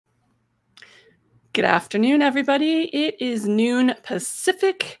Good afternoon, everybody. It is noon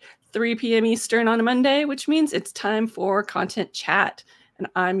Pacific, 3 p.m. Eastern on a Monday, which means it's time for Content Chat. And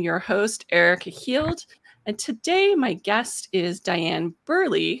I'm your host, Erika Heald. And today my guest is Diane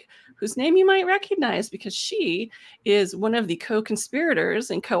Burley, whose name you might recognize because she is one of the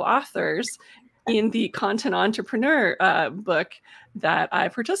co-conspirators and co-authors in the Content Entrepreneur book that I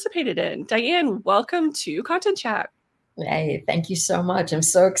participated in. Diane, welcome to Content Chat. Hey, thank you so much. I'm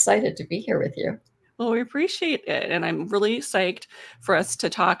so excited to be here with you. Well, we appreciate it. And I'm really psyched for us to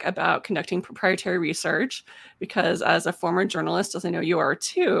talk about conducting proprietary research because as a former journalist, as I know you are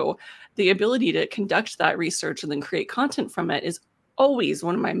too, the ability to conduct that research and then create content from it is always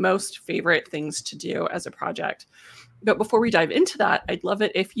one of my most favorite things to do as a project. But before we dive into that, I'd love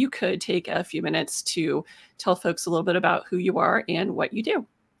it if you could take a few minutes to tell folks a little bit about who you are and what you do.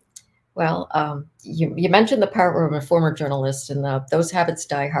 Well, you mentioned the part where I'm a former journalist, and those habits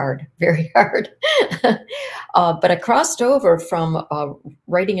die hard, very hard. But I crossed over from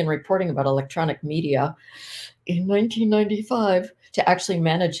writing and reporting about electronic media in 1995 to actually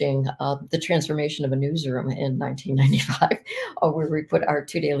managing the transformation of a newsroom in 1995, where we put our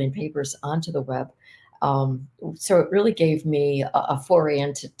 2 daily papers onto the web. So it really gave me a foray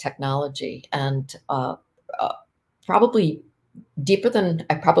into technology and probably deeper than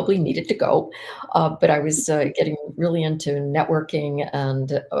I probably needed to go. But I was getting really into networking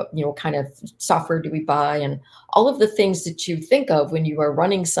and, kind of software do we buy and all of the things that you think of when you are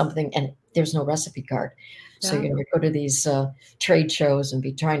running something and there's no recipe card. Yeah. So, you go to these trade shows and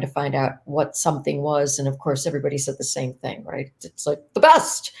be trying to find out what something was. And of course, everybody said the same thing, right? It's like the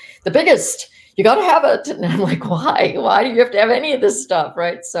best, the biggest, you got to have it. And I'm like, why? Why do you have to have any of this stuff,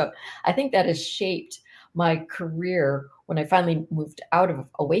 right? So I think that has shaped my career when I finally moved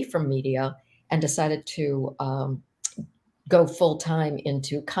away from media and decided to go full time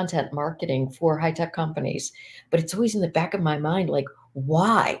into content marketing for high-tech companies. But it's always in the back of my mind, like,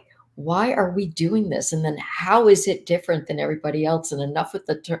 why? Why are we doing this? And then how is it different than everybody else? And enough with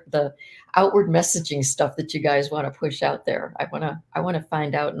the outward messaging stuff that you guys want to push out there. I want to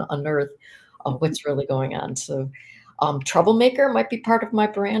find out and unearth what's really going on. So troublemaker might be part of my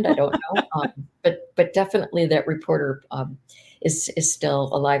brand. I don't know. But definitely that reporter is still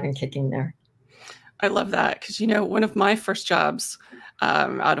alive and kicking there. I love that because, one of my first jobs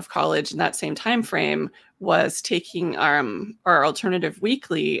out of college in that same time frame was taking our alternative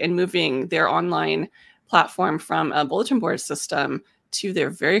weekly and moving their online platform from a bulletin board system to their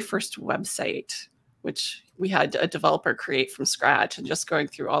very first website, which we had a developer create from scratch, and just going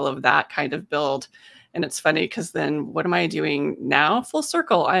through all of that kind of build. And it's funny because then what am I doing now? Full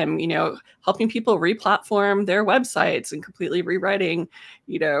circle. I am, helping people re-platform their websites and completely rewriting,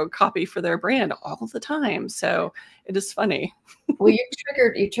 copy for their brand all the time. So it is funny. Well, you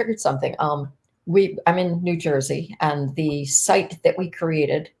triggered something. I'm in New Jersey, and the site that we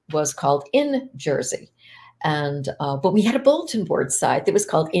created was called In Jersey. And but we had a bulletin board site that was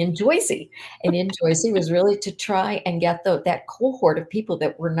called In Joycey. And In Joycey was really to try and get that cohort of people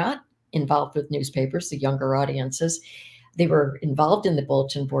that were not involved with newspapers, the younger audiences. They were involved in the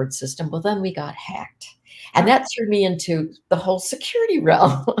bulletin board system. Well, then we got hacked. And that threw me into the whole security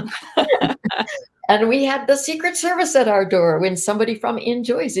realm. And we had the Secret Service at our door when somebody from In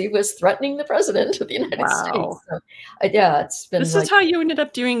Joycey was threatening the president of the United States. So, yeah, it's been. This is how you ended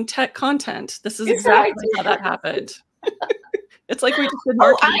up doing tech content. This is exactly how that happened. It's like we just did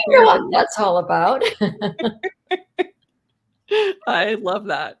marketing. I know what that's all about. I love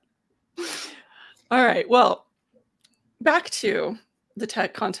that. All right. Well, back to the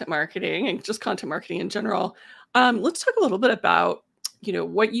tech content marketing and just content marketing in general. Let's talk a little bit about,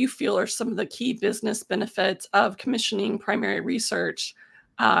 what you feel are some of the key business benefits of commissioning primary research.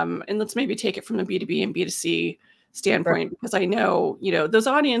 And let's maybe take it from the B2B and B2C standpoint, because I know, those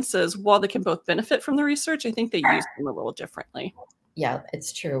audiences, while they can both benefit from the research, I think they use them a little differently. Yeah,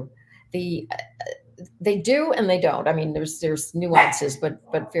 it's true. They do and they don't. I mean, there's nuances, but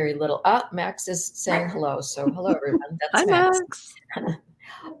very little. Max is saying hello. So hello, everyone. That's Hi, Max.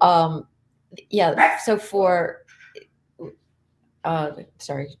 Yeah. So for,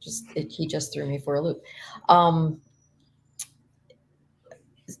 sorry, he just threw me for a loop.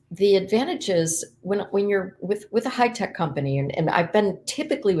 The advantages when you're with a high tech company, and I've been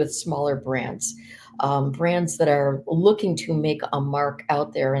typically with smaller brands. Brands that are looking to make a mark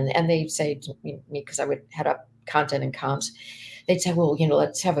out there. And they say to me, because I would head up content and comms, they'd say, well,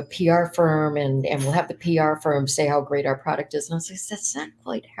 let's have a PR firm and we'll have the PR firm say how great our product is. And I was like, that's not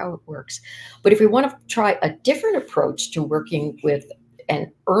quite how it works. But if we want to try a different approach to working with and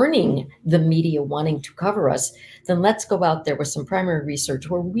earning the media wanting to cover us, then let's go out there with some primary research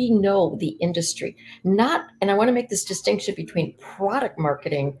where we know the industry. Not, and I want to make this distinction between product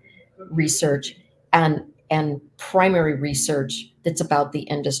marketing research and primary research that's about the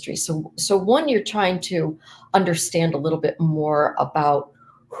industry. So one, you're trying to understand a little bit more about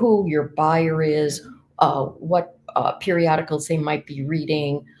who your buyer is, what periodicals they might be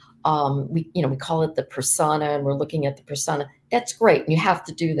reading. We call it the persona, and we're looking at the persona. That's great, and you have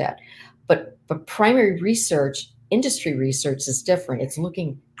to do that. But primary research, industry research, is different. It's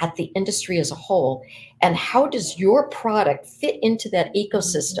looking at the industry as a whole, and how does your product fit into that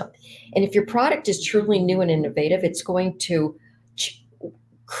ecosystem? And if your product is truly new and innovative, it's going to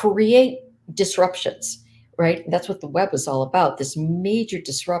create disruptions, right? That's what the web is all about, this major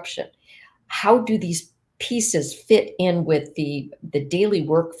disruption. How do these pieces fit in with the daily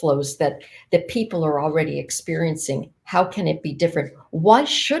workflows that people are already experiencing? How can it be different? Why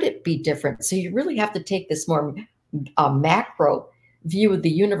should it be different? So you really have to take this more macro view of the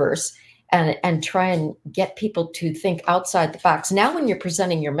universe and try and get people to think outside the box. Now, when you're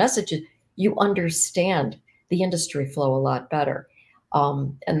presenting your messages, you understand the industry flow a lot better.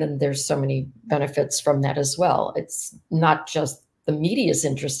 And then there's so many benefits from that as well. It's not just the media is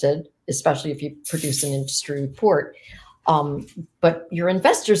interested, especially if you produce an industry report, but your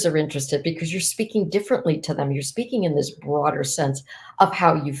investors are interested because you're speaking differently to them. You're speaking in this broader sense of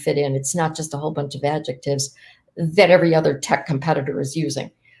how you fit in. It's not just a whole bunch of adjectives that every other tech competitor is using.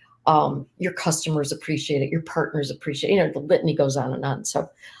 Your customers appreciate it. Your partners appreciate it. The litany goes on and on. So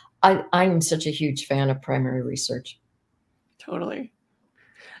I'm such a huge fan of primary research. Totally.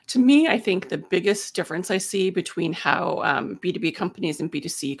 To me, I think the biggest difference I see between how B2B companies and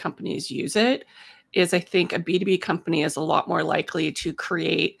B2C companies use it is I think a B2B company is a lot more likely to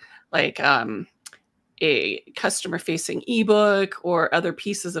create like a customer-facing ebook or other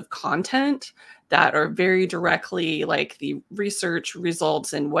pieces of content that are very directly like the research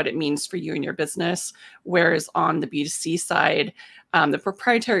results and what it means for you and your business. Whereas on the B2C side, the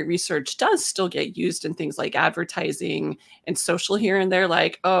proprietary research does still get used in things like advertising and social here and there.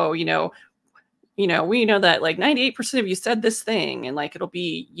 Like, oh, we know that like 98% of you said this thing, and like it'll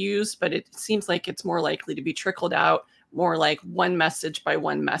be used, but it seems like it's more likely to be trickled out more like one message by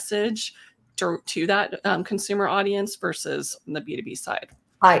one message to that consumer audience versus on the B2B side.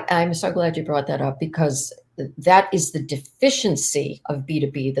 I'm so glad you brought that up, because that is the deficiency of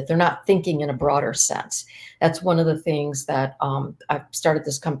B2B, that they're not thinking in a broader sense. That's one of the things that I've started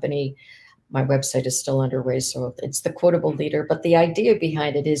this company. My website is still underway, so it's the quotable leader. But the idea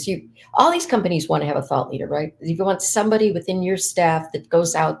behind it is all these companies want to have a thought leader, right? You want somebody within your staff that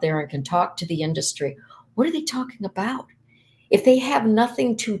goes out there and can talk to the industry. What are they talking about? If they have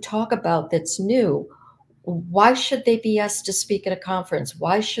nothing to talk about that's new, why should they be asked to speak at a conference?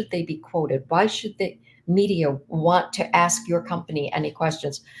 Why should they be quoted? Why should the media want to ask your company any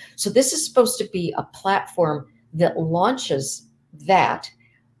questions? So this is supposed to be a platform that launches that,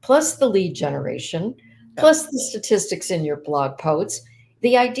 plus the lead generation, plus the statistics in your blog posts.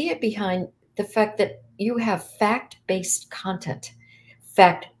 The idea behind the fact that you have fact-based content,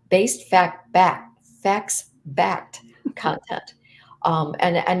 fact-based, facts-backed content.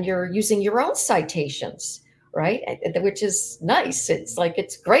 And you're using your own citations, right? Which is nice. It's like,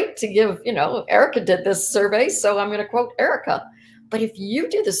 it's great to give, Erika did this survey, so I'm going to quote Erika. But if you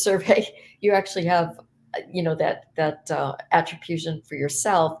do the survey, you actually have, that attribution for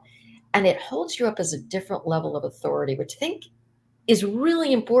yourself, and it holds you up as a different level of authority, which I think is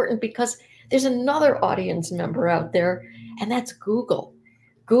really important, because there's another audience member out there, and that's Google.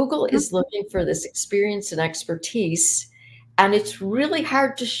 Google is looking for this experience and expertise. And it's really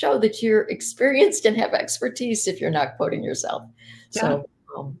hard to show that you're experienced and have expertise if you're not quoting yourself. Yeah.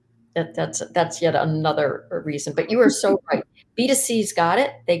 So that's yet another reason. But you are so right. B2C's got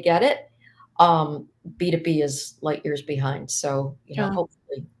it; they get it. B2B is light years behind. So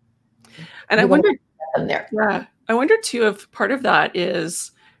hopefully. And I wonder, I wonder too if part of that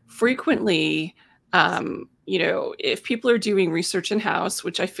is frequently, if people are doing research in-house,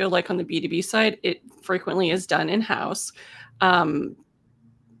 which I feel like on the B2B side, it frequently is done in-house. They'll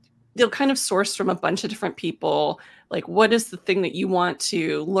kind of source from a bunch of different people. Like, what is the thing that you want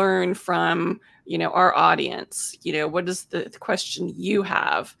to learn from, our audience? What is the question you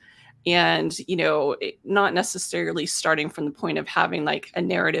have? And, not necessarily starting from the point of having like a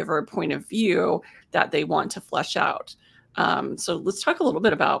narrative or a point of view that they want to flesh out. So let's talk a little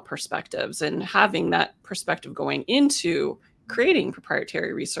bit about perspectives and having that perspective going into creating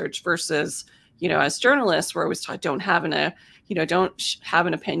proprietary research versus, as journalists, we're always taught don't have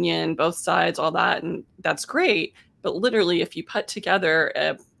an opinion, both sides, all that. And that's great. But literally, if you put together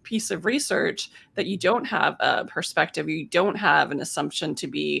a piece of research that you don't have a perspective, you don't have an assumption to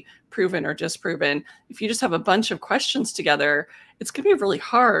be proven or disproven, if you just have a bunch of questions together, it's going to be really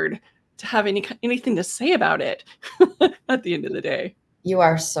hard to have anything to say about it at the end of the day. You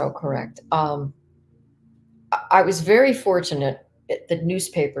are so correct. I was very fortunate. The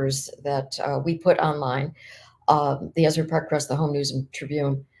newspapers that we put online, the Esri Park Press, the Home News and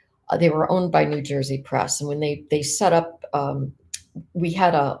Tribune, they were owned by New Jersey Press. And when they set up, we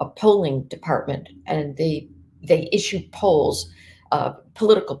had a polling department, and they issued polls,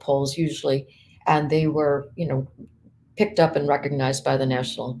 political polls usually, and they were, picked up and recognized by the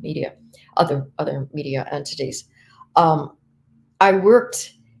national media, other media entities. I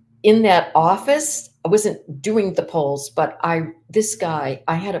worked in that office. I wasn't doing the polls, but this guy,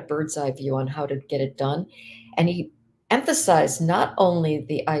 I had a bird's eye view on how to get it done. And he emphasized not only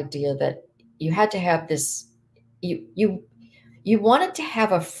the idea that you had to have this, you wanted to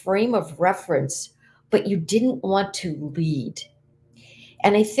have a frame of reference, but you didn't want to lead.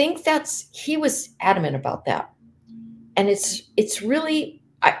 And I think he was adamant about that. And it's really,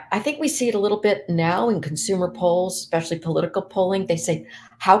 I think we see it a little bit now in consumer polls, especially political polling. They say,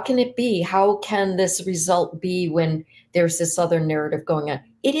 how can it be? How can this result be when there's this other narrative going on?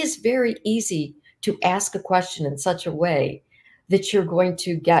 It is very easy to ask a question in such a way that you're going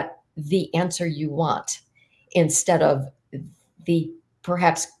to get the answer you want, instead of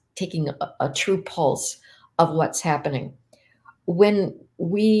perhaps taking a true pulse of what's happening. When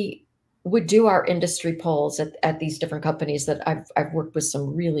we would do our industry polls at these different companies that I've worked with,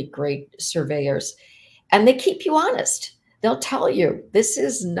 some really great surveyors, and they keep you honest. They'll tell you, this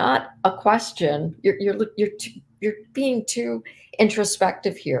is not a question. You're being too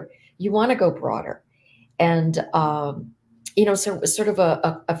introspective here. You want to go broader. And, so it was sort of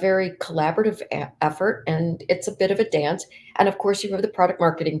a very collaborative effort, and it's a bit of a dance. And of course, you have the product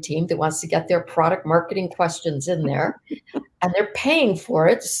marketing team that wants to get their product marketing questions in there. And they're paying for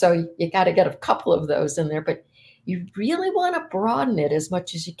it, so you got to get a couple of those in there, but you really want to broaden it as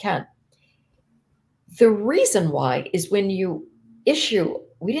much as you can. The reason why is when you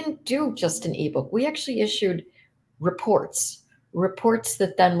we didn't do just an ebook. We actually issued reports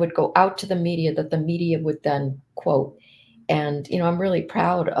that then would go out to the media, that the media would then quote. And, I'm really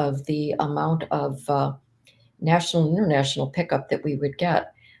proud of the amount of national and international pickup that we would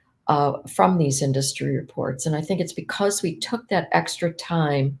get from these industry reports. And I think it's because we took that extra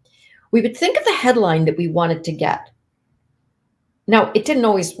time. We would think of the headline that we wanted to get. Now, it didn't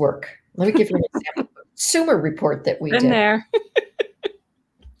always work. Let me give you an example. Consumer report that we did. There.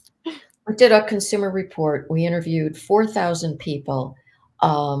 We did a consumer report. We interviewed 4,000 people,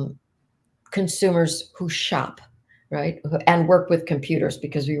 consumers who shop, right? And work with computers,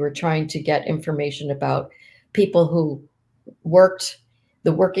 because we were trying to get information about people who worked,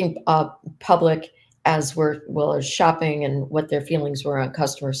 the working public, as well as shopping, and what their feelings were on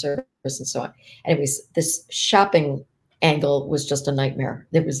customer service and so on. Anyways, this shopping angle was just a nightmare.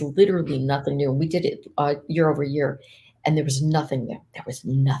 There was literally nothing new. We did it year over year, and there was nothing new. There was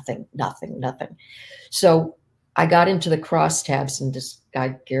nothing. So I got into the crosstabs, and this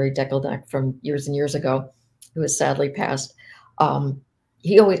guy, Gary Deckeldeck, from years and years ago, who has sadly passed,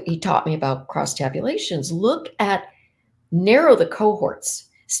 he taught me about cross tabulations. Narrow the cohorts.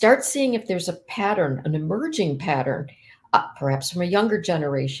 Start seeing if there's a pattern, an emerging pattern, perhaps from a younger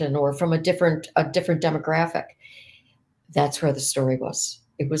generation or from a different demographic. That's where the story was.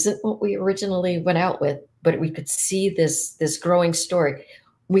 It wasn't what we originally went out with, but we could see this growing story.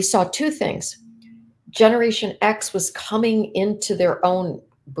 We saw two things. Generation X was coming into their own.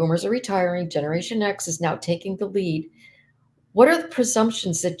 Boomers are retiring. Generation X is now taking the lead. What are the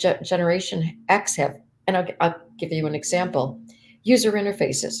presumptions that Generation X have? And I'll give you an example. User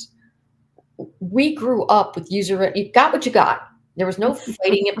interfaces. We grew up with you got what you got. There was no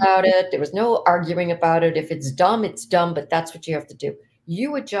fighting about it. There was no arguing about it. If it's dumb, but that's what you have to do.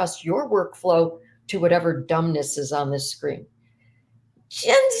 You adjust your workflow to whatever dumbness is on this screen.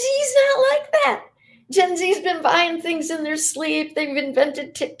 Gen Z's not like that. Gen Z's been buying things in their sleep. They've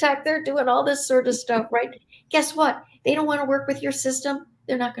invented TikTok. They're doing all this sort of stuff, right? Guess what? They don't want to work with your system.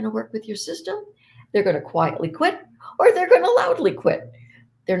 They're not going to work with your system. They're going to quietly quit, or they're going to loudly quit.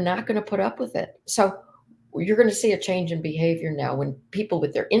 They're not going to put up with it. So you're going to see a change in behavior now when people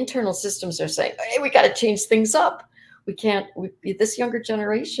with their internal systems are saying, hey, we got to change things up. This younger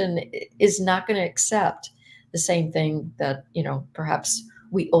generation is not going to accept the same thing that, perhaps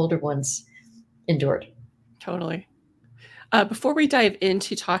we older ones endured. Totally. Before we dive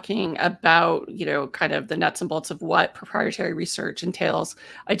into talking about, kind of the nuts and bolts of what proprietary research entails,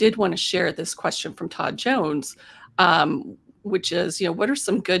 I did want to share this question from Todd Jones. which is, what are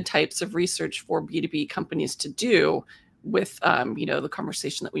some good types of research for B2B companies to do with, the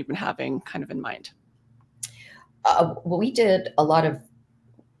conversation that we've been having kind of in mind? Well, we did a lot of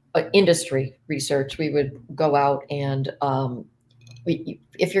industry research. We would go out and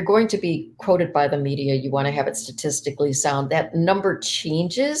if you're going to be quoted by the media, you want to have it statistically sound. That number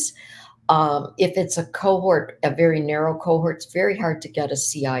changes. If it's a cohort, a very narrow cohort, it's very hard to get a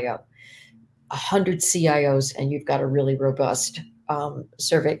CIO. 100 CIOs, and you've got a really robust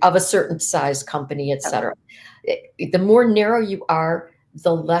survey of a certain size company, et cetera. The more narrow you are,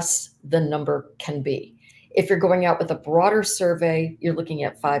 the less the number can be. If you're going out with a broader survey, you're looking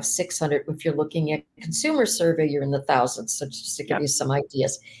at 500, 600. If you're looking at consumer survey, you're in the thousands. So just to give you some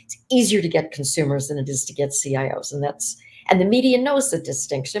ideas, it's easier to get consumers than it is to get CIOs. And the media knows the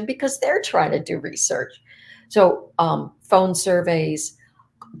distinction because they're trying to do research. So phone surveys,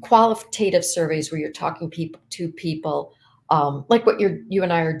 qualitative surveys where you're talking to people, like what you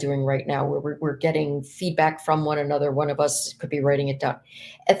and I are doing right now, where we're getting feedback from one another. One of us could be writing it down.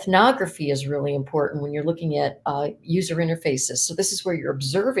 Ethnography is really important when you're looking at user interfaces. So this is where you're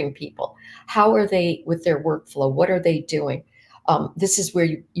observing people. How are they with their workflow? What are they doing? This is where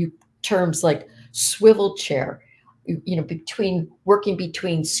you terms like swivel chair, working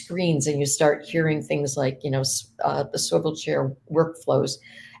between screens, and you start hearing things like, the swivel chair workflows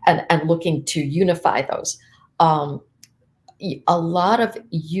and looking to unify those. A lot of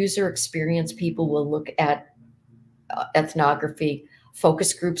user experience people will look at ethnography.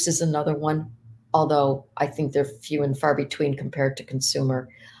 Focus groups is another one, although I think they're few and far between compared to consumer.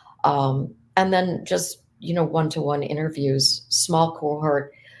 And then just, one-to-one interviews, small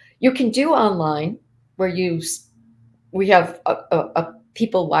cohort. You can do online where we have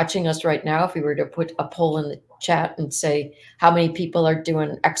people watching us right now. If we were to put a poll in the chat and say, how many people are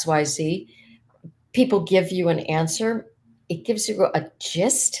doing XYZ, people give you an answer. It gives you a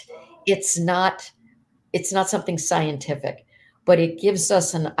gist. It's not something scientific, but it gives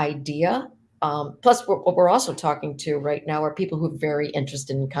us an idea. Plus, what we're also talking to right now are people who are very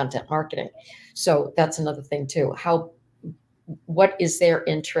interested in content marketing. So that's another thing too. What is their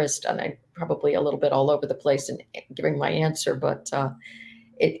interest? And I'm probably a little bit all over the place in giving my answer, but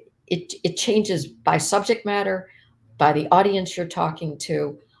it changes by subject matter, by the audience you're talking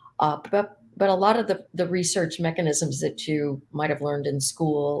to, but a lot of the research mechanisms that you might have learned in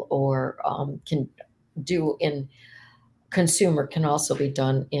school or can do in consumer can also be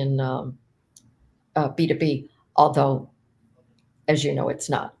done in B2B, although, as you know, it's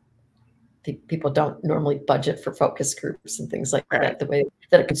not. People don't normally budget for focus groups and things like that the way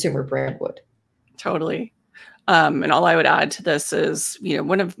that a consumer brand would. Totally. And all I would add to this is,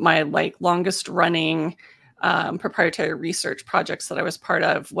 one of my longest running proprietary research projects that I was part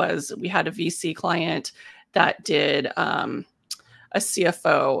of was we had a VC client that did a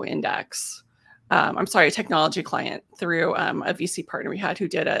CFO index. A technology client through a VC partner we had who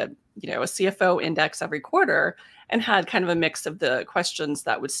did a CFO index every quarter and had kind of a mix of the questions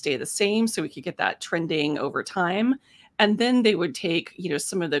that would stay the same so we could get that trending over time. And then they would take,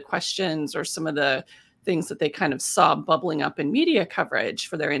 some of the questions or some of the things that they kind of saw bubbling up in media coverage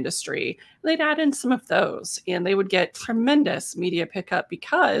for their industry. They'd add in some of those and they would get tremendous media pickup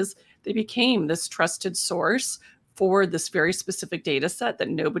because they became this trusted source for this very specific data set that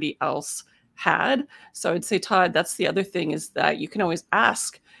nobody else had. So I'd say, Todd, that's the other thing is that you can always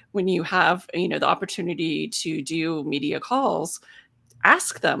ask when you have, the opportunity to do media calls,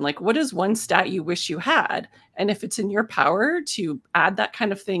 ask them, what is one stat you wish you had? And if it's in your power to add that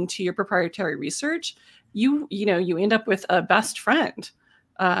kind of thing to your proprietary research, you end up with a best friend.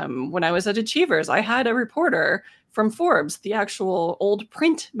 When I was at Achievers, I had a reporter from Forbes, the actual old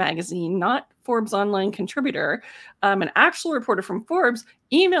print magazine, not Forbes online contributor, an actual reporter from Forbes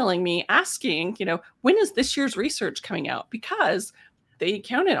emailing me asking, when is this year's research coming out? Because they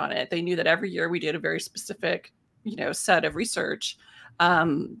counted on it. They knew that every year we did a very specific, set of research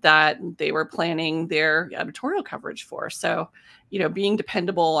that they were planning their editorial coverage for. So, being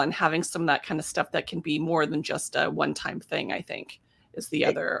dependable and having some of that kind of stuff that can be more than just a one-time thing, I think, is the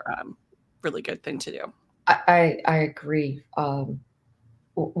other really good thing to do. I agree.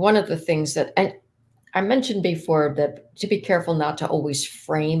 One of the things that I mentioned before that to be careful not to always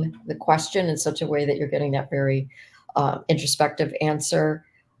frame the question in such a way that you're getting that very introspective answer.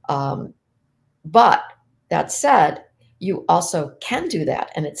 But that said, you also can do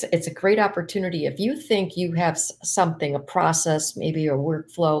that. And it's a great opportunity. If you think you have something, a process, maybe a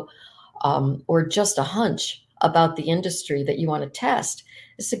workflow, or just a hunch about the industry that you want to test,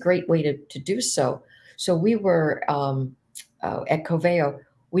 it's a great way to do so. So we were at Coveo,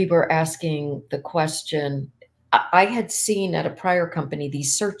 we were asking the question, I had seen at a prior company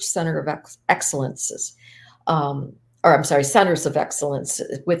these search center of excellences, or I'm sorry, centers of excellence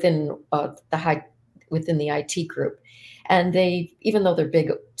within within the IT group. And they, even though they're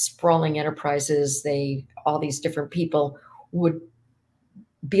big, sprawling enterprises, all these different people would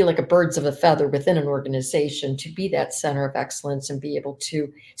be like a birds of a feather within an organization to be that center of excellence and be able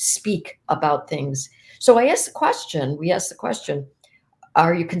to speak about things. So we asked the question,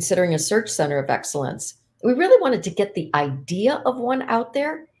 are you considering a search center of excellence? We really wanted to get the idea of one out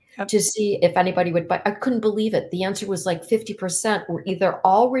there to see if anybody would buy. I couldn't believe it. The answer was like 50% were either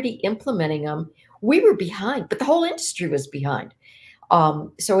already implementing them. We were behind, but the whole industry was behind.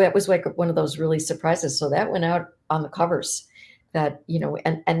 So it was like one of those really surprises. So that went out on the covers. That,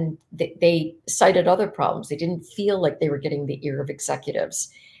 and they cited other problems. They didn't feel like they were getting the ear of executives,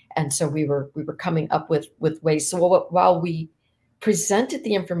 and so we were coming up with ways. So while we presented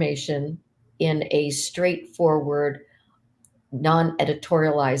the information in a straightforward,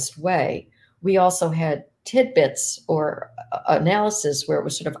 non-editorialized way, we also had tidbits or analysis where it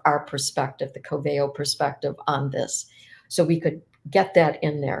was sort of our perspective, the Coveo perspective on this, so we could get that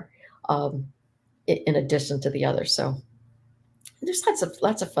in there in addition to the other. So there's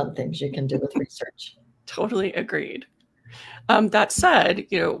lots of fun things you can do with research. Totally agreed. That said,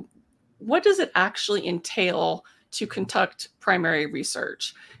 what does it actually entail to conduct primary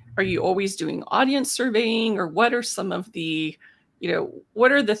research? Are you always doing audience surveying, or what are some of the,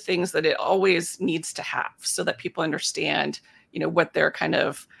 what are the things that it always needs to have so that people understand, what they're kind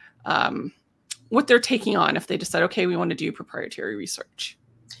of, what they're taking on if they decide, okay, we want to do proprietary research?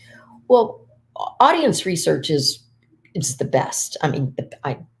 Well, audience research is the best. I mean,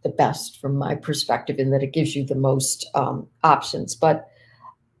 the best from my perspective, in that it gives you the most options. But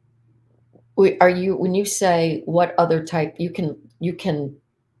when you say what other type, you could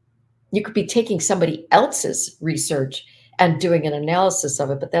be taking somebody else's research and doing an analysis of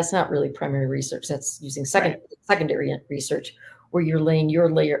it, but that's not really primary research. That's using secondary research, where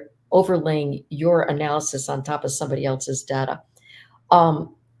you're overlaying your analysis on top of somebody else's data.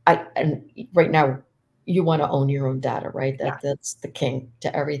 And right now, you want to own your own data, right? That's the king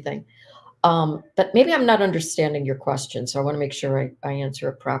to everything. But maybe I'm not understanding your question, so I want to make sure I answer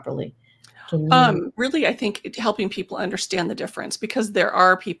it properly. Really, I think helping people understand the difference, because there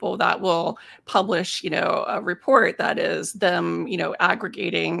are people that will publish, a report that is them,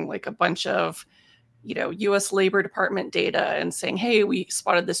 aggregating like a bunch of, U.S. Labor Department data and saying, hey, we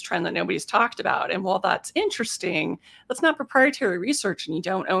spotted this trend that nobody's talked about. And while that's interesting, that's not proprietary research and you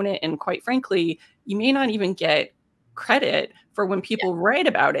don't own it. And quite frankly, you may not even get credit for when people write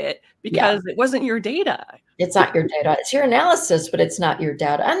about it, because it wasn't your data. It's not your data. It's your analysis, but it's not your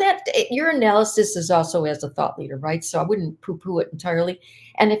data. And that your analysis is also as a thought leader, right? So I wouldn't poo-poo it entirely.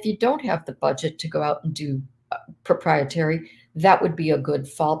 And if you don't have the budget to go out and do proprietary, that would be a good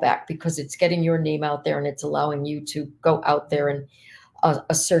fallback, because it's getting your name out there and it's allowing you to go out there and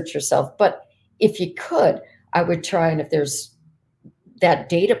assert yourself. But if you could, I would try, and if there's that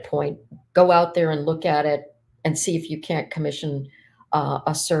data point, go out there and look at it and see if you can't commission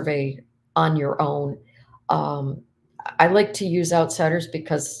a survey on your own. I like to use outsiders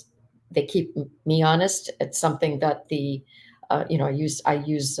because they keep me honest. It's something that I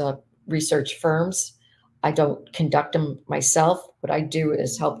use research firms. I don't conduct them myself. What I do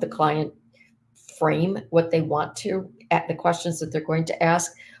is help the client frame what they want at the questions that they're going to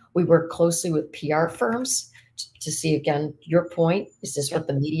ask. We work closely with PR firms to see, again, your point, is this what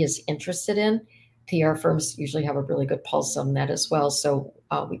the media is interested in? PR firms usually have a really good pulse on that as well. So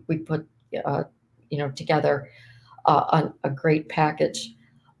we put together a great package.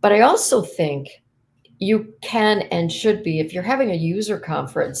 But I also think you can and should be, if you're having a user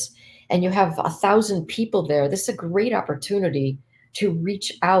conference and you have 1,000 people there, this is a great opportunity to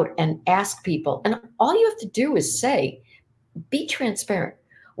reach out and ask people. And all you have to do is say, be transparent.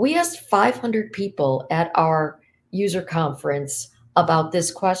 We asked 500 people at our user conference about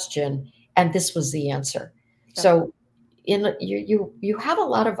this question, and this was the answer. Yeah. So you have a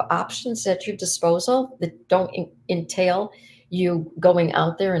lot of options at your disposal that don't entail you going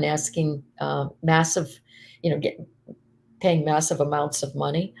out there and asking paying massive amounts of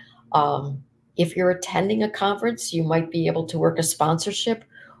money. If you're attending a conference, you might be able to work a sponsorship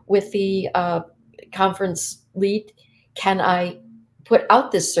with the conference lead. Can I put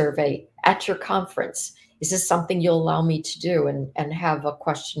out this survey at your conference? Is this something you'll allow me to do, and have a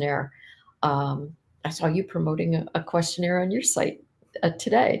questionnaire? I saw you promoting a questionnaire on your site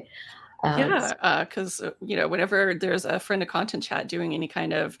today. Because whenever there's a friend of content chat doing any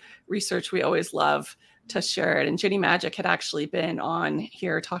kind of research, we always love to share it. And Jenny Magic had actually been on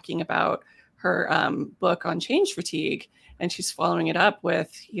here talking about her book on change fatigue, and she's following it up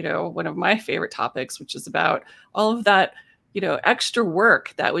with, one of my favorite topics, which is about all of that, extra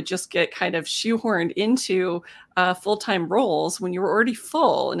work that would just get kind of shoehorned into full-time roles when you were already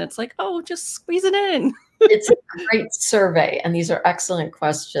full. And it's like, oh, just squeeze it in. It's a great survey, and these are excellent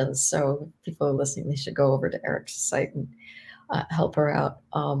questions. So people are listening, they should go over to Erika's site and help her out.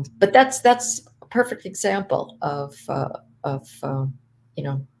 But that's a perfect example of all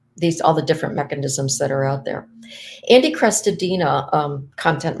the different mechanisms that are out there. Andy Crestodina,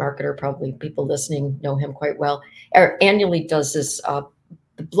 content marketer, probably people listening know him quite well, annually does this the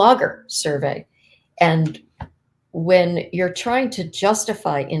blogger survey. And when you're trying to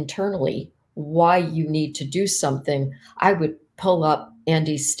justify internally why you need to do something, I would pull up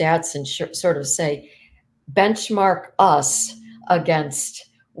Andy's stats and sort of say, benchmark us against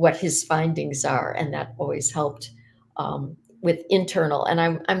what his findings are. And that always helped with internal.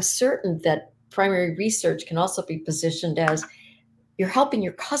 And I'm certain that primary research can also be positioned as you're helping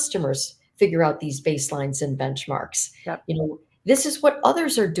your customers figure out these baselines and benchmarks. Yep. This is what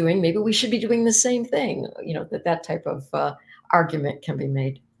others are doing. Maybe we should be doing the same thing. That type of argument can be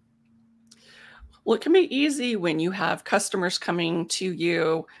made. Well, it can be easy when you have customers coming to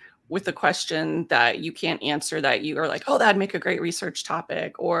you with a question that you can't answer, that you are like, oh, that'd make a great research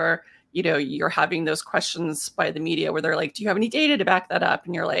topic. Or, you're having those questions by the media where they're like, do you have any data to back that up?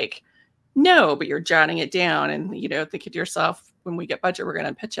 And you're like, no, but you're jotting it down and, thinking to yourself, when we get budget, we're going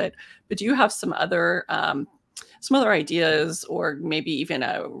to pitch it. But do you have some other ideas, or maybe even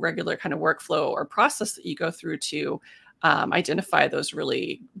a regular kind of workflow or process that you go through to identify those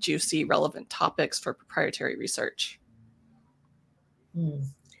really juicy, relevant topics for proprietary research?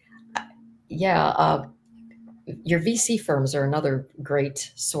 Yeah, your VC firms are another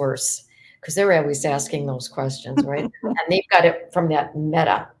great source, because they're always asking those questions, right? And they've got it from that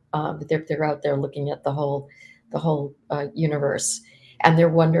meta. They're out there looking at the whole universe, and they're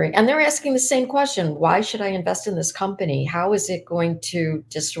wondering, and they're asking the same question: why should I invest in this company? How is it going to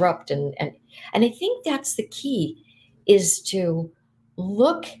disrupt? And I think that's the key, is to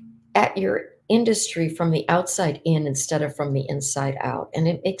look at your industry from the outside in instead of from the inside out.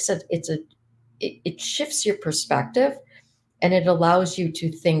 And it shifts your perspective, and it allows you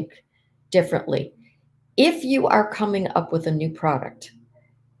to think differently. If you are coming up with a new product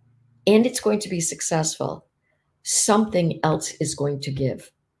and it's going to be successful, something else is going to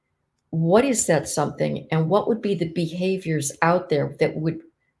give. What is that something? And what would be the behaviors out there that would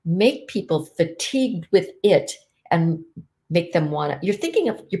make people fatigued with it and make them want it?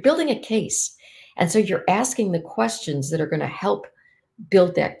 You're building a case. And so you're asking the questions that are going to help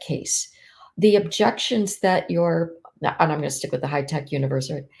build that case. The objections that and I'm going to stick with the high-tech universe,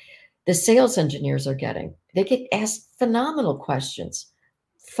 right? The sales engineers are getting, they get asked phenomenal questions.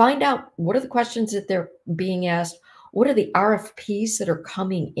 Find out, what are the questions that they're being asked? What are the RFPs that are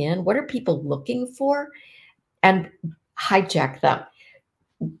coming in? What are people looking for? And hijack them.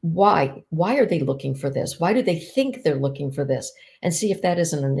 Why are they looking for this? Why do they think they're looking for this? And see if that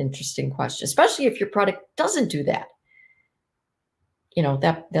isn't an interesting question, especially if your product doesn't do that.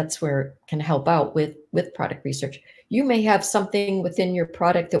 That's where it can help out with product research. You may have something within your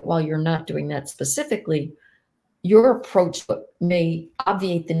product that, while you're not doing that specifically, your approach may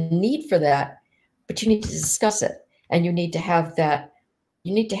obviate the need for that, but you need to discuss it. And you need to have that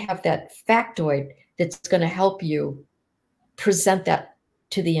factoid that's going to help you present that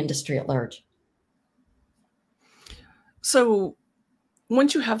to the industry at large. So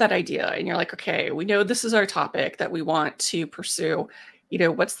once you have that idea and you're like, okay, we know this is our topic that we want to pursue,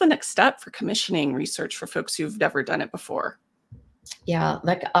 what's the next step for commissioning research for folks who've never done it before? Yeah,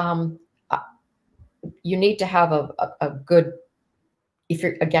 you need to have a good, if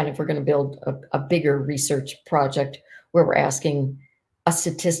we're going to build a bigger research project where we're asking a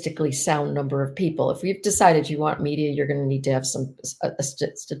statistically sound number of people. If we've decided you want media, you're going to need to have a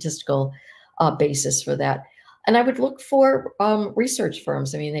statistical basis for that. And I would look for research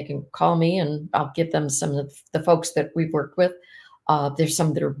firms. I mean, they can call me and I'll give them some of the folks that we've worked with. There's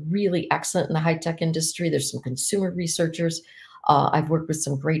some that are really excellent in the high-tech industry. There's some consumer researchers. I've worked with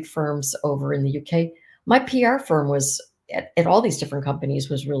some great firms over in the UK. My PR firm was at all these different companies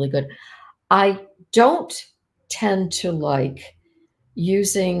was really good. I don't tend to like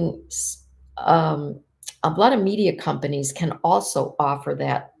using, a lot of media companies can also offer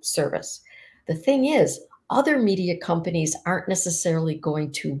that service. The thing is, other media companies aren't necessarily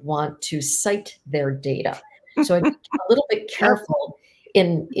going to want to cite their data. So I'd be a little bit careful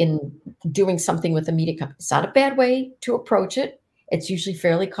in doing something with a media company. It's not a bad way to approach it. It's usually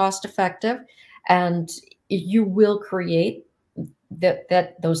fairly cost effective, and you will create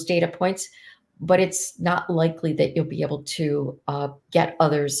those data points, but it's not likely that you'll be able to get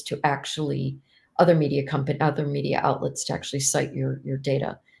others to actually, other media outlets to actually cite your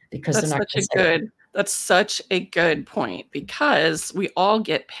data, because they're That's not such going a to say it. good that's such a good point, because we all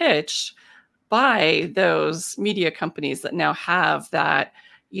get pitched by those media companies that now have that,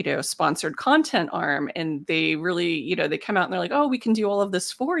 sponsored content arm, and they really, they come out and they're like, "Oh, we can do all of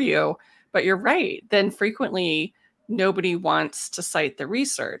this for you." But you're right. Then frequently nobody wants to cite the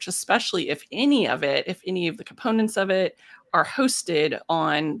research, especially if any of the components of it are hosted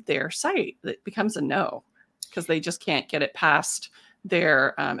on their site. That becomes a no, because they just can't get it past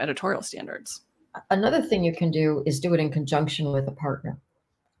their editorial standards. Another thing you can do is do it in conjunction with a partner.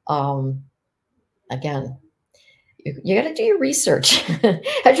 Again, you got to do your research. You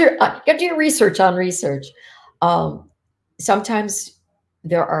got to do your research on research. Sometimes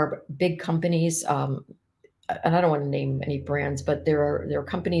there are big companies, and I don't want to name any brands, but there are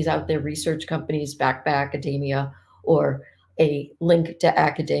companies out there, research companies backed by academia, or a link to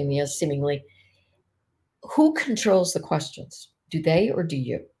academia, seemingly. Who controls the questions? Do they or do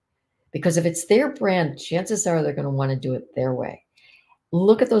you? Because if it's their brand, chances are they're going to want to do it their way.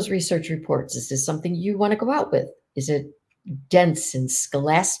 Look at those research reports. Is this something you want to go out with? Is it dense and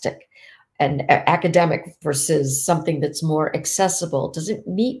scholastic and academic versus something that's more accessible? Does it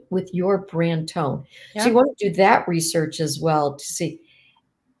meet with your brand tone? Yeah. So you want to do that research as well to see.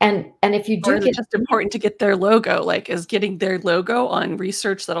 And if you Or do is it just important to get their logo? Like, is getting their logo on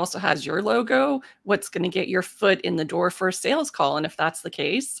research that also has your logo what's going to get your foot in the door for a sales call? And if that's the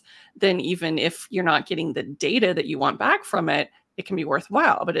case, then even if you're not getting the data that you want back from it, it can be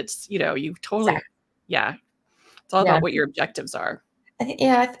worthwhile. But it's, you totally, exactly. yeah, it's all Yeah. about what your objectives are.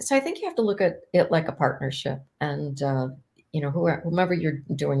 Yeah. So I think you have to look at it like a partnership, and whomever you're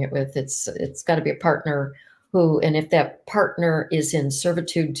doing it with, it's got to be a partner who, and if that partner is in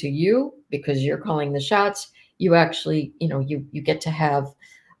servitude to you because you're calling the shots, you actually, you get to have,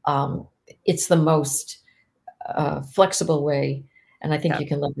 it's the most flexible way, and I think you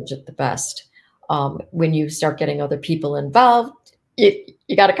can leverage it the best. When you start getting other people involved,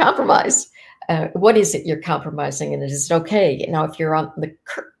 you got to compromise. What is it you're compromising? And is it okay? Now, if you're on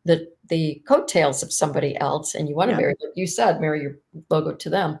the coattails of somebody else and you want to marry, like you said, marry your logo to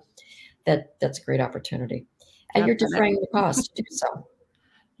them, that's a great opportunity. And you're defraying the cost to do so.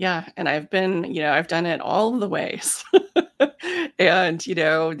 Yeah. And I've done it all of the ways. And,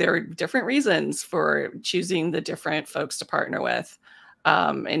 there are different reasons for choosing the different folks to partner with.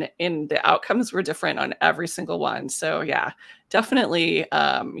 And the outcomes were different on every single one. So yeah, definitely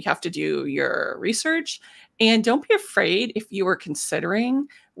you have to do your research, and don't be afraid if you are considering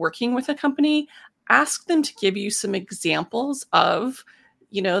working with a company, ask them to give you some examples of,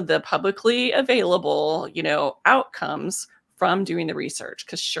 the publicly available, outcomes from doing the research.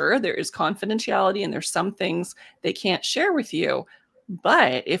 Because sure, there is confidentiality and there's some things they can't share with you.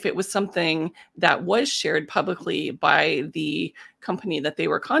 But if it was something that was shared publicly by the company that they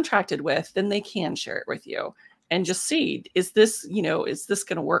were contracted with, then they can share it with you and just see, is this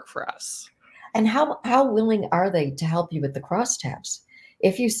going to work for us? And how willing are they to help you with the crosstabs?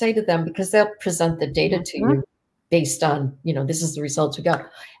 If you say to them, because they'll present the data to you based on, this is the results we got.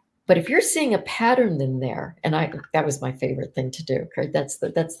 But if you're seeing a pattern in there, and that was my favorite thing to do, right? That's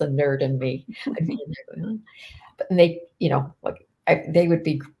the nerd in me. I'd be in there going, but they, they would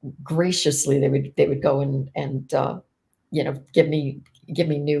be graciously, they would go and give me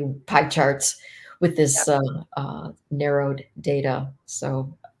new pie charts with this narrowed data.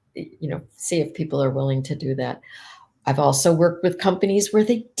 So, see if people are willing to do that. I've also worked with companies where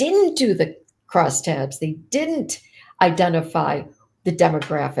they didn't do the crosstabs. They didn't identify the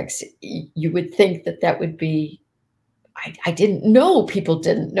demographics. You would think that would be, I didn't know people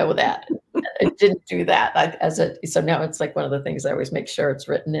didn't know that. I didn't do that. So now it's like one of the things I always make sure it's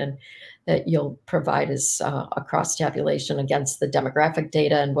written in, that you'll provide us a cross tabulation against the demographic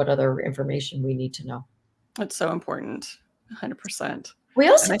data and what other information we need to know. That's so important. 100%. We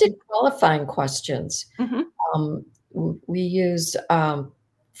also did qualifying questions. We used,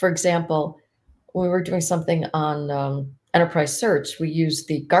 for example, when we were doing something on enterprise search, we used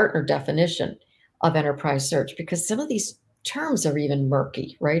the Gartner definition of enterprise search, because some of these terms are even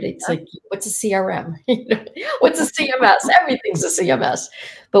murky, right? It's like, what's a CRM? What's a CMS? Everything's a CMS.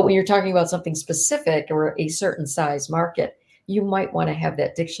 But when you're talking about something specific or a certain size market, you might want to have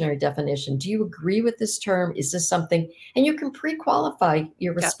that dictionary definition. Do you agree with this term? Is this something? And you can pre-qualify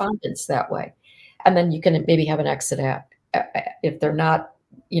your respondents that way. And then you can maybe have an exit if they're not,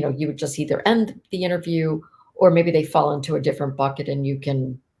 you would just either end the interview, or maybe they fall into a different bucket and you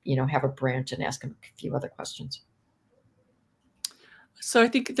can, have a branch and ask them a few other questions. So I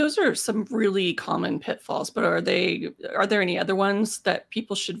think those are some really common pitfalls, but are there any other ones that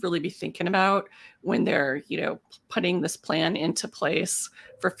people should really be thinking about when they're, putting this plan into place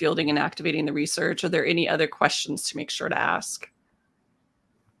for fielding and activating the research? Are there any other questions to make sure to ask?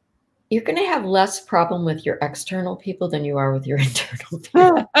 You're going to have less problem with your external people than you are with your internal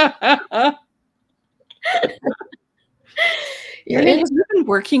people. Have you been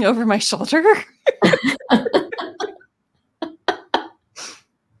working over my shoulder?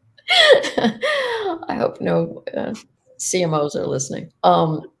 I hope no CMOs are listening.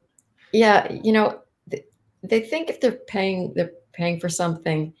 Yeah, they think if they're paying for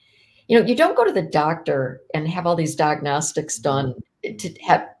something, you don't go to the doctor and have all these diagnostics done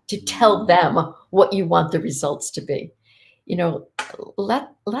to tell them what you want the results to be. Let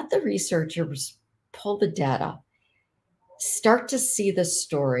the researchers pull the data, start to see the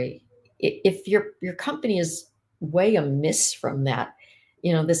story. If your company is way amiss from that,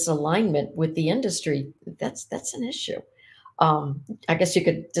 this alignment with the industry, that's an issue. I guess you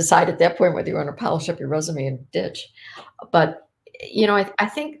could decide at that point whether you want to polish up your resume and ditch. But, I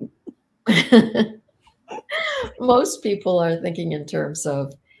think most people are thinking in terms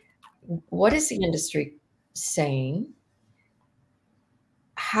of what is the industry saying?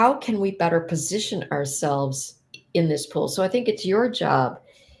 How can we better position ourselves in this pool? So I think it's your job,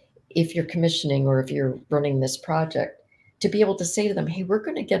 if you're commissioning or if you're running this project, to be able to say to them, hey, we're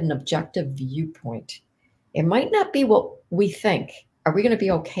going to get an objective viewpoint. It might not be what we think. Are we going to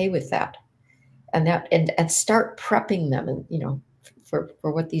be okay with that? And start prepping them, and for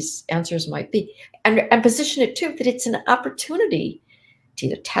what these answers might be, and position it too that it's an opportunity to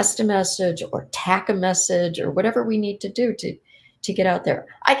either test a message or tack a message or whatever we need to do to get out there.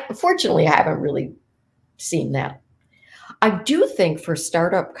 Fortunately, I haven't really seen that. I do think for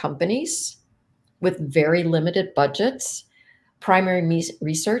startup companies with very limited budgets, primary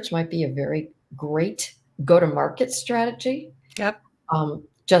research might be a very great go-to-market strategy. Yep.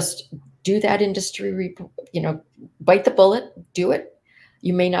 Just do that industry, bite the bullet, do it.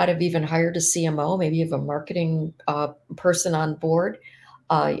 You may not have even hired a CMO. Maybe you have a marketing person on board.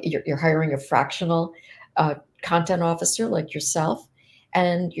 You're hiring a fractional content officer like yourself,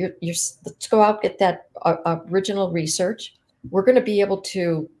 and let's go out, get that original research. We're going to be able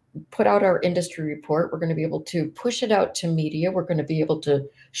to put out our industry report. We're going to be able to push it out to media. We're going to be able to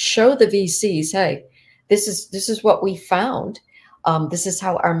show the VCs, hey, this is what we found. This is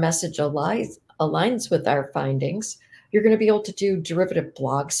how our message aligns with our findings. You're going to be able to do derivative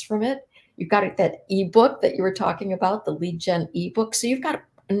blogs from it. You've got that ebook that you were talking about, the lead gen ebook. So you've got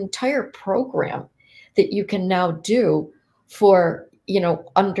an entire program that you can now do for,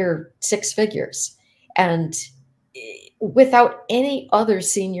 under 6 figures and without any other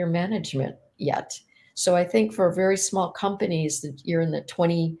senior management yet. So I think for very small companies that you're in the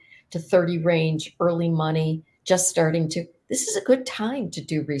 20 to 30 range, early money, just starting to, this is a good time to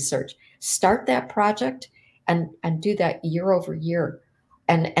do research. Start that project and do that year over year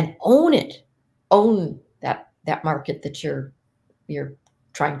and own it. Own that market that you're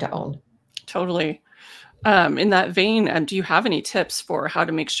trying to own. Totally. In that vein, do you have any tips for how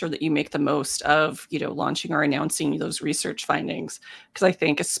to make sure that you make the most of, launching or announcing those research findings? Because I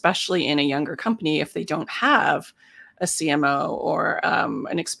think especially in a younger company, if they don't have a CMO or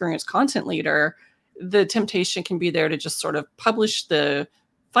an experienced content leader, the temptation can be there to just sort of publish the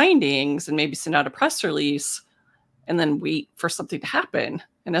findings and maybe send out a press release and then wait for something to happen.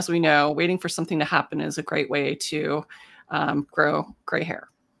 And as we know, waiting for something to happen is a great way to grow gray hair.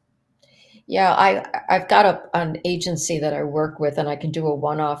 Yeah, I've got an agency that I work with, and I can do a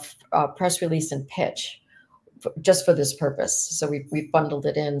one-off press release and pitch just for this purpose. So we've bundled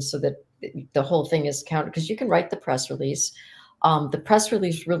it in so that the whole thing is counted, because you can write the press release. The press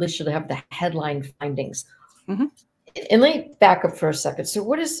release really should have the headline findings. Mm-hmm. And let me back up for a second. So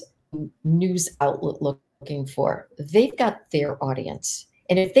what is news outlet looking for? They've got their audience.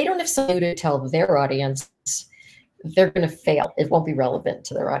 And if they don't have something to tell their audience, they're going to fail. It won't be relevant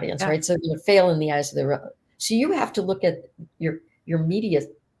to their audience, right? So you fail in the eyes of their. So you have to look at your media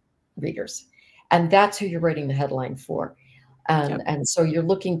readers, and that's who you're writing the headline for. And so you're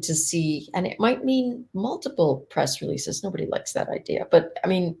looking to see, and it might mean multiple press releases. Nobody likes that idea, but I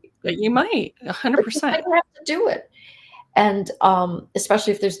mean, but you might 100%. You have to do it, and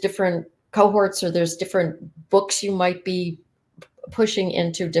especially if there's different cohorts or there's different books you might be pushing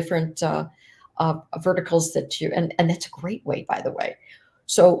into different verticals that you, and that's a great way, by the way.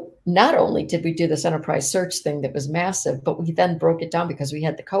 So not only did we do this enterprise search thing that was massive, but we then broke it down because we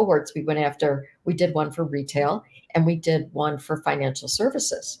had the cohorts we went after. We did one for retail and we did one for financial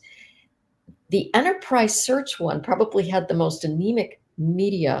services. The enterprise search one probably had the most anemic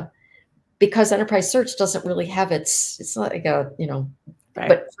media, because enterprise search doesn't really have it's not like a, you know, Right.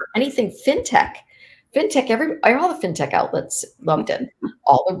 but for anything fintech, all the fintech outlets loved it.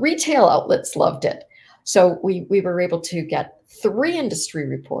 All the retail outlets loved it. So we were able to get 3 industry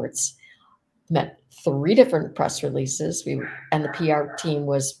reports, met 3 different press releases. And the PR team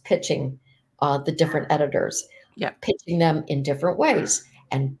was pitching the different editors, Yeah. pitching them in different ways.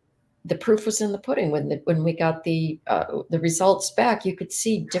 And the proof was in the pudding. When we got the results back, you could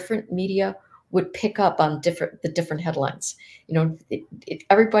see different media would pick up on the different headlines. You know,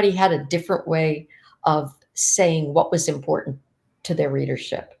 everybody had a different way of saying what was important to their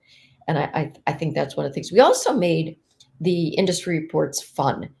readership. And I think that's one of the things. We also made the industry reports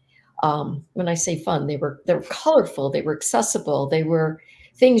fun. When I say fun, they were colorful, they were accessible, they were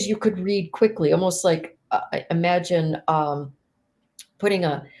things you could read quickly, almost like imagine putting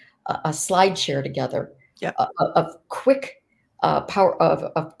a slide share together, Yep. of quick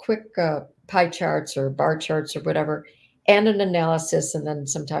quick pie charts or bar charts or whatever, and an analysis, and then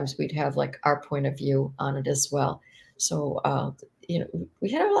sometimes we'd have like our point of view on it as well. So you know, we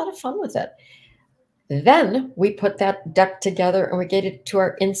had a lot of fun with it. Then we put that deck together and we gave it to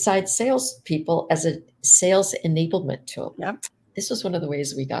our inside sales people as a sales enablement tool. Yep. This was one of the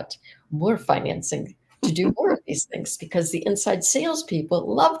ways we got more financing to do more of these things, because the inside sales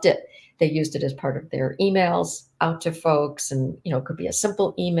people loved it. They used it as part of their emails out to folks, and you know, it could be a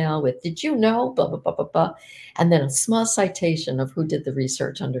simple email with "Did you know?" blah blah blah blah blah, and then a small citation of who did the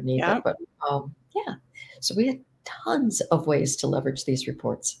research underneath it. Yep. But yeah, so we had tons of ways to leverage these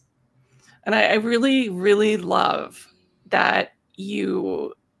reports. And I really, really love that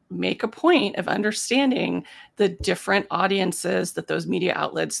you make a point of understanding the different audiences that those media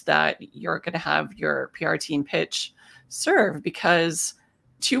outlets that you're going to have your PR team pitch serve, because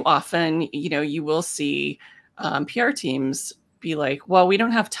too often, you know, you will see PR teams be like, well, we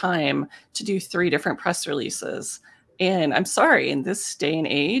don't have time to do 3 different press releases. And I'm sorry, in this day and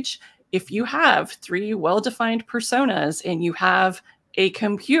age, if you have 3 well-defined personas and you have a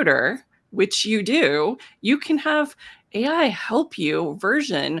computer, which you do, you can have AI help you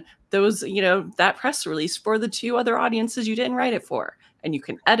version those, you know, that press release for the 2 other audiences you didn't write it for. And you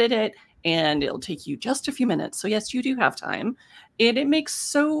can edit it and it'll take you just a few minutes. So yes, you do have time. And it makes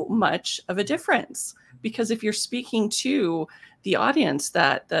so much of a difference, because if you're speaking to the audience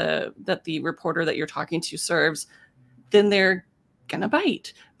that the reporter that you're talking to serves, then they're gonna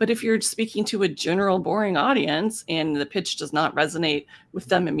bite. But if you're speaking to a general boring audience and the pitch does not resonate with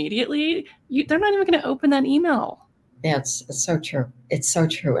them immediately, they're not even going to open that email. Yeah, it's so true. It's so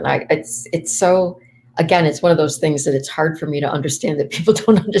true. And it's so, again, it's one of those things that it's hard for me to understand that people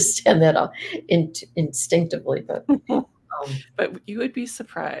don't understand that instinctively. But but you would be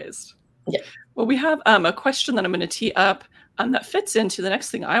surprised. Yeah. Well, we have a question that I'm going to tee up that fits into the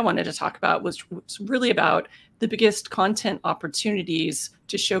next thing I wanted to talk about, was really about the biggest content opportunities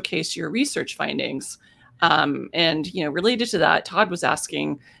to showcase your research findings. And, you know, related to that, Todd was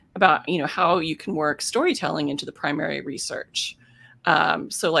asking about, you know, how you can work storytelling into the primary research.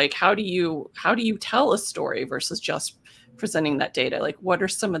 So like, how do you tell a story versus just presenting that data? Like, what are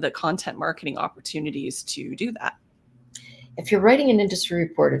some of the content marketing opportunities to do that? If you're writing an industry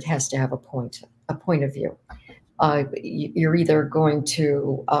report, it has to have a point of view. You're either going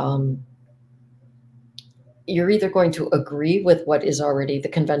to agree with what is already the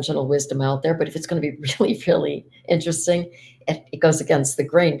conventional wisdom out there, but if it's going to be really, really interesting, it goes against the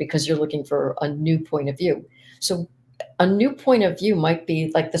grain, because you're looking for a new point of view. So a new point of view might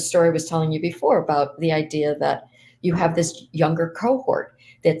be like the story I was telling you before about the idea that you have this younger cohort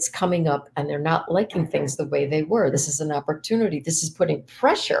that's coming up and they're not liking things the way they were. This is an opportunity. This is putting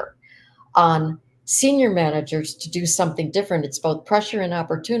pressure on senior managers to do something different. It's both pressure and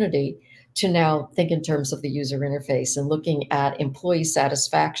opportunity to now think in terms of the user interface and looking at employee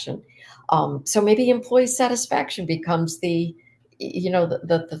satisfaction. So maybe employee satisfaction becomes the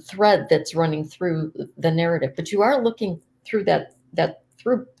thread that's running through the narrative, but you are looking through that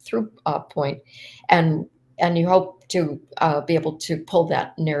through point, and you hope to be able to pull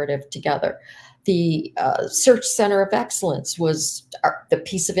that narrative together. The Search Center of Excellence was the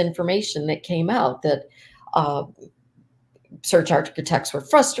piece of information that came out that search architects were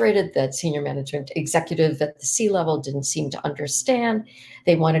frustrated, that senior management executive at the C-level didn't seem to understand.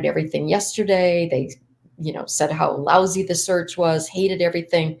 They wanted everything yesterday. They, said how lousy the search was, hated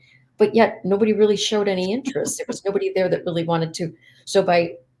everything, but yet nobody really showed any interest. There was nobody there that really wanted to. So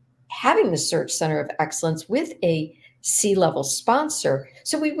by having the Search Center of Excellence with a C-level sponsor,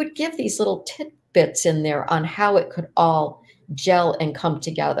 so we would give these little tidbits in there on how it could all gel and come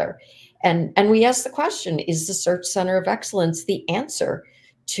together. And we ask the question, is the Search Center of Excellence the answer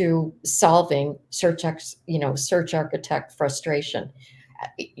to solving search architect frustration?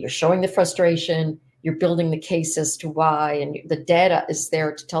 You're showing the frustration, you're building the case as to why, and the data is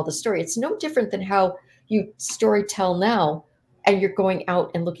there to tell the story. It's no different than how you story tell now, and you're going out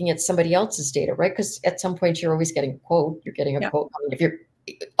and looking at somebody else's data, right? Because at some point you're always getting a quote. You're getting a quote. I mean, if you're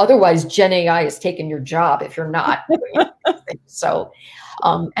otherwise, Gen AI has taken your job if you're not doing anything. So,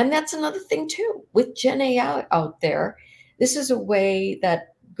 and that's another thing too. With Gen AI out there, this is a way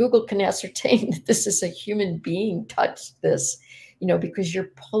that Google can ascertain that this is a human being touched this, because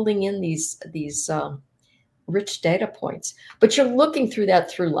you're pulling in these rich data points, but you're looking through that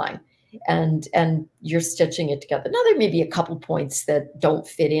through line, and you're stitching it together. Now there may be a couple points that don't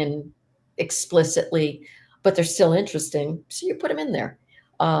fit in explicitly, but they're still interesting, so you put them in there.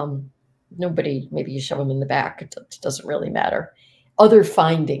 Maybe you shove them in the back. It doesn't really matter. Other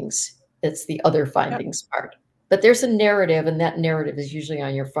findings. It's the other findings part. But there's a narrative, and that narrative is usually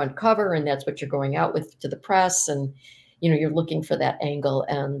on your front cover, and that's what you're going out with to the press, and you're looking for that angle.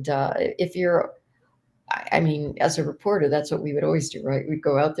 And if you're, as a reporter, that's what we would always do, right? We'd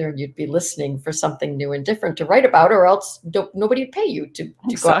go out there and you'd be listening for something new and different to write about, or else nobody would pay you to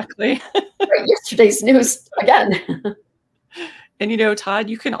exactly go out and write yesterday's news again. And, Todd,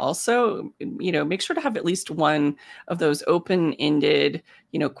 you can also, make sure to have at least one of those open-ended,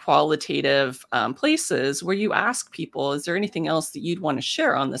 qualitative places where you ask people, is there anything else that you'd want to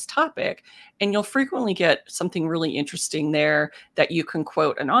share on this topic? And you'll frequently get something really interesting there that you can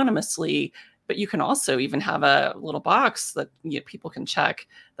quote anonymously, but you can also even have a little box that people can check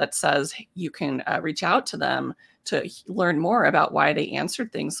that says you can reach out to them to learn more about why they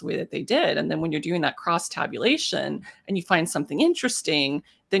answered things the way that they did. And then when you're doing that cross tabulation and you find something interesting,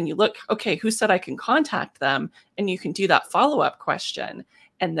 then you look, okay, who said I can contact them? And you can do that follow-up question.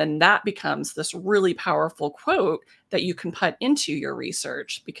 And then that becomes this really powerful quote that you can put into your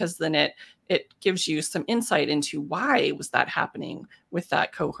research, because then it gives you some insight into why was that happening with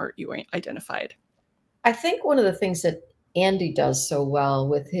that cohort you identified. I think one of the things that Andy does so well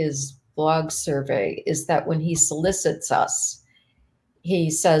with his blog survey is that when he solicits us, he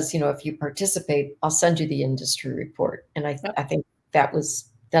says, if you participate, I'll send you the industry report. And I think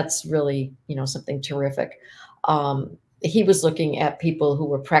that's really, something terrific. He was looking at people who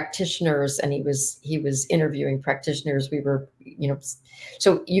were practitioners, and he was interviewing practitioners. We were,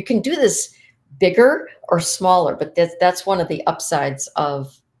 so you can do this bigger or smaller, but that's one of the upsides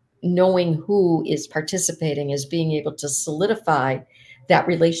of knowing who is participating, is being able to solidify that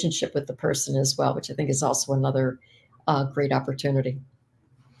relationship with the person as well, which I think is also another great opportunity.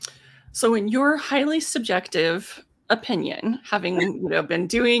 So in your highly subjective opinion, having been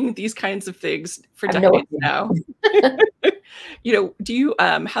doing these kinds of things for decades now, do you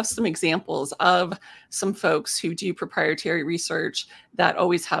have some examples of some folks who do proprietary research that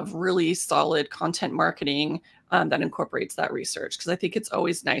always have really solid content marketing that incorporates that research? Because I think it's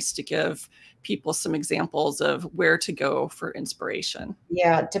always nice to give people some examples of where to go for inspiration.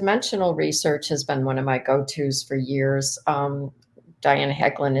 Yeah, dimensional research has been one of my go-tos for years. Diane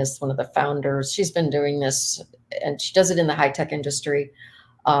Heald is one of the founders. She's been doing this, and she does it in the high-tech industry.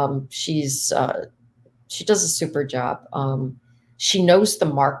 She does a super job. She knows the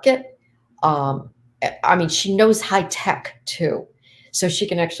market. She knows high tech too. So she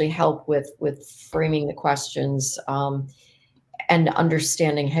can actually help with framing the questions and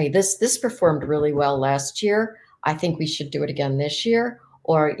understanding, hey, this performed really well last year. I think we should do it again this year.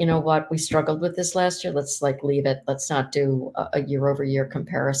 Or, you know what, we struggled with this last year. Let's leave it. Let's not do a year-over-year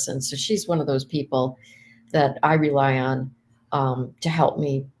comparison. So she's one of those people that I rely on to help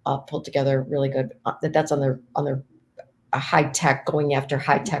me pull together really good. That's on their high tech, going after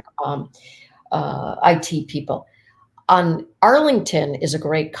high tech IT people. On Arlington is a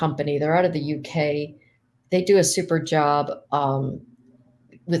great company. They're out of the UK. They do a super job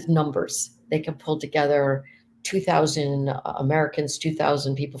with numbers. They can pull together 2,000 Americans,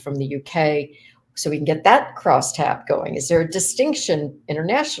 2,000 people from the UK. So we can get that crosstab going. Is there a distinction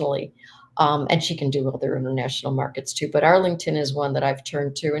internationally? And she can do other international markets too. But Arlington is one that I've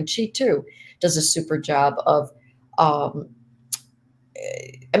turned to. And she too does a super job of,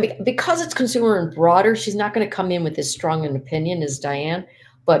 because it's consumer and broader, she's not going to come in with as strong an opinion as Diane.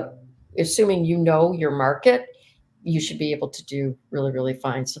 But assuming you know your market, you should be able to do really, really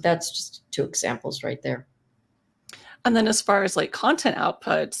fine. So that's just two examples right there. And then as far as like content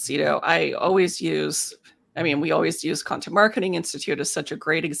outputs, I always use, we always use Content Marketing Institute as such a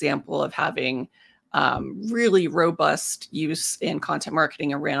great example of having really robust use in content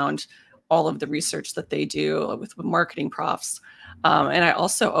marketing around all of the research that they do with marketing profs. And I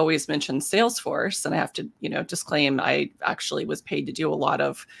also always mention Salesforce, and I have to, disclaim I actually was paid to do a lot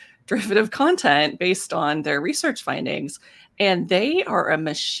of derivative content based on their research findings. And they are a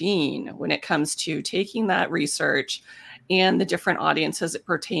machine when it comes to taking that research and the different audiences it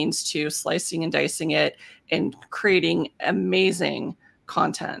pertains to, slicing and dicing it and creating amazing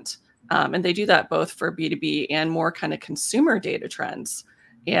content. And they do that both for B2B and more kind of consumer data trends.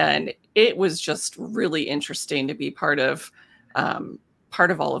 And it was just really interesting to be part of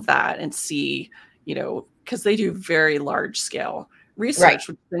all of that and see, because they do very large scale research,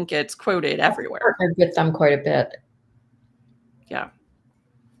 which then gets quoted everywhere. I've partnered with them quite a bit. Yeah.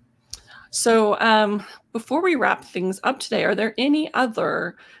 So before we wrap things up today, are there any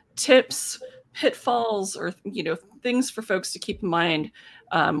other tips, pitfalls, or things for folks to keep in mind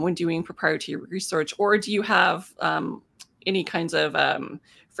when doing proprietary research? Or do you have any kinds of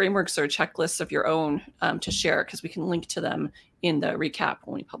frameworks or checklists of your own to share? Because we can link to them in the recap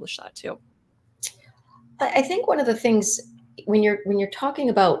when we publish that too. I think one of the things when you're talking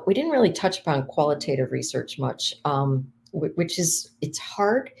about, we didn't really touch upon qualitative research much, which is, it's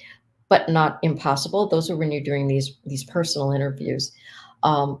hard, but not impossible. Those are when you're doing these personal interviews.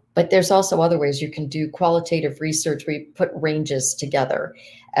 But there's also other ways you can do qualitative research where you put ranges together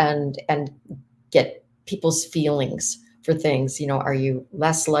and get people's feelings for things. Are you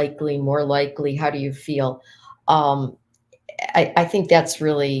less likely, more likely? How do you feel? I think that's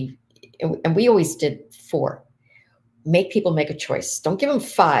really, and we always did 4. Make people make a choice. Don't give them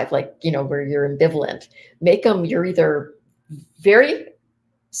 5, like, where you're ambivalent. Make them, you're either very,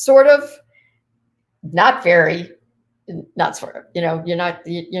 sort of, not very, not sort of, you're not,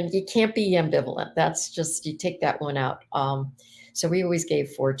 you can't be ambivalent. That's just, you take that one out. So we always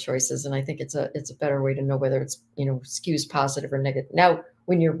gave 4 choices. And I think it's a better way to know whether it's, skews positive or negative. Now,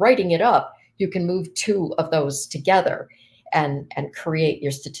 when you're writing it up, you can move 2 of those together and create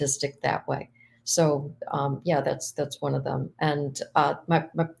your statistic that way. So yeah, that's one of them. And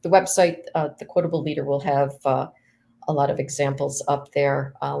the website, the Quotable Leader, will have a lot of examples up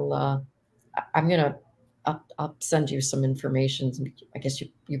there. I'll send you some information. I guess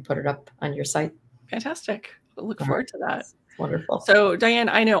you put it up on your site. Fantastic. We'll look forward to that. Wonderful. So Diane,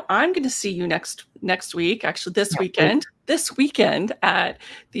 I know I'm going to see you next week, actually this weekend at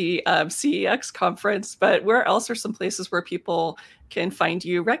the CEX conference, but where else are some places where people can find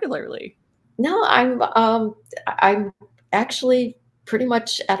you regularly? No, I'm actually pretty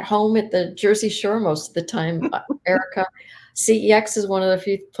much at home at the Jersey Shore most of the time, Erika. CEX is one of the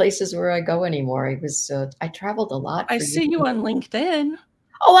few places where I go anymore. I traveled a lot. I see you on LinkedIn.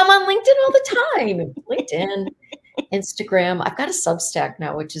 Oh, I'm on LinkedIn all the time. LinkedIn, Instagram. I've got a Substack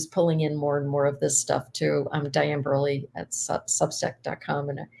now, which is pulling in more and more of this stuff too. I'm Diane Burley at substack.com,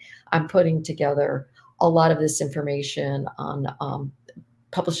 and I'm putting together a lot of this information on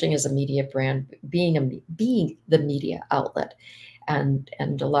publishing as a media brand, being the media outlet, and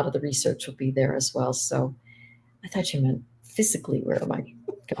a lot of the research will be there as well. So I thought you meant physically, where am I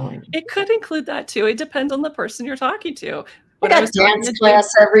going? It could include that too. It depends on the person you're talking to. I got dance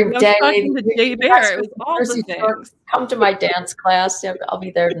class every day. Jay Bear, it was all the things. Come to my dance class. I'll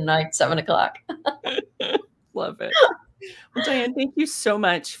be there tonight, 7 o'clock. Love it. Well, Diane, thank you so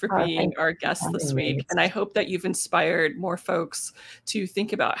much for being our guest this week. And I hope that you've inspired more folks to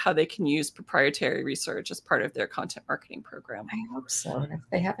think about how they can use proprietary research as part of their content marketing program. I hope so. And if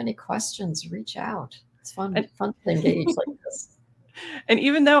they have any questions, reach out. It's fun to engage like this. And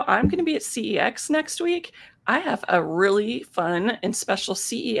even though I'm going to be at CEX next week, I have a really fun and special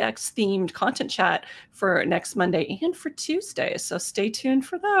CEX themed content chat for next Monday and for Tuesday. So stay tuned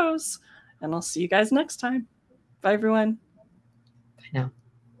for those. And I'll see you guys next time. Bye, everyone. Bye now.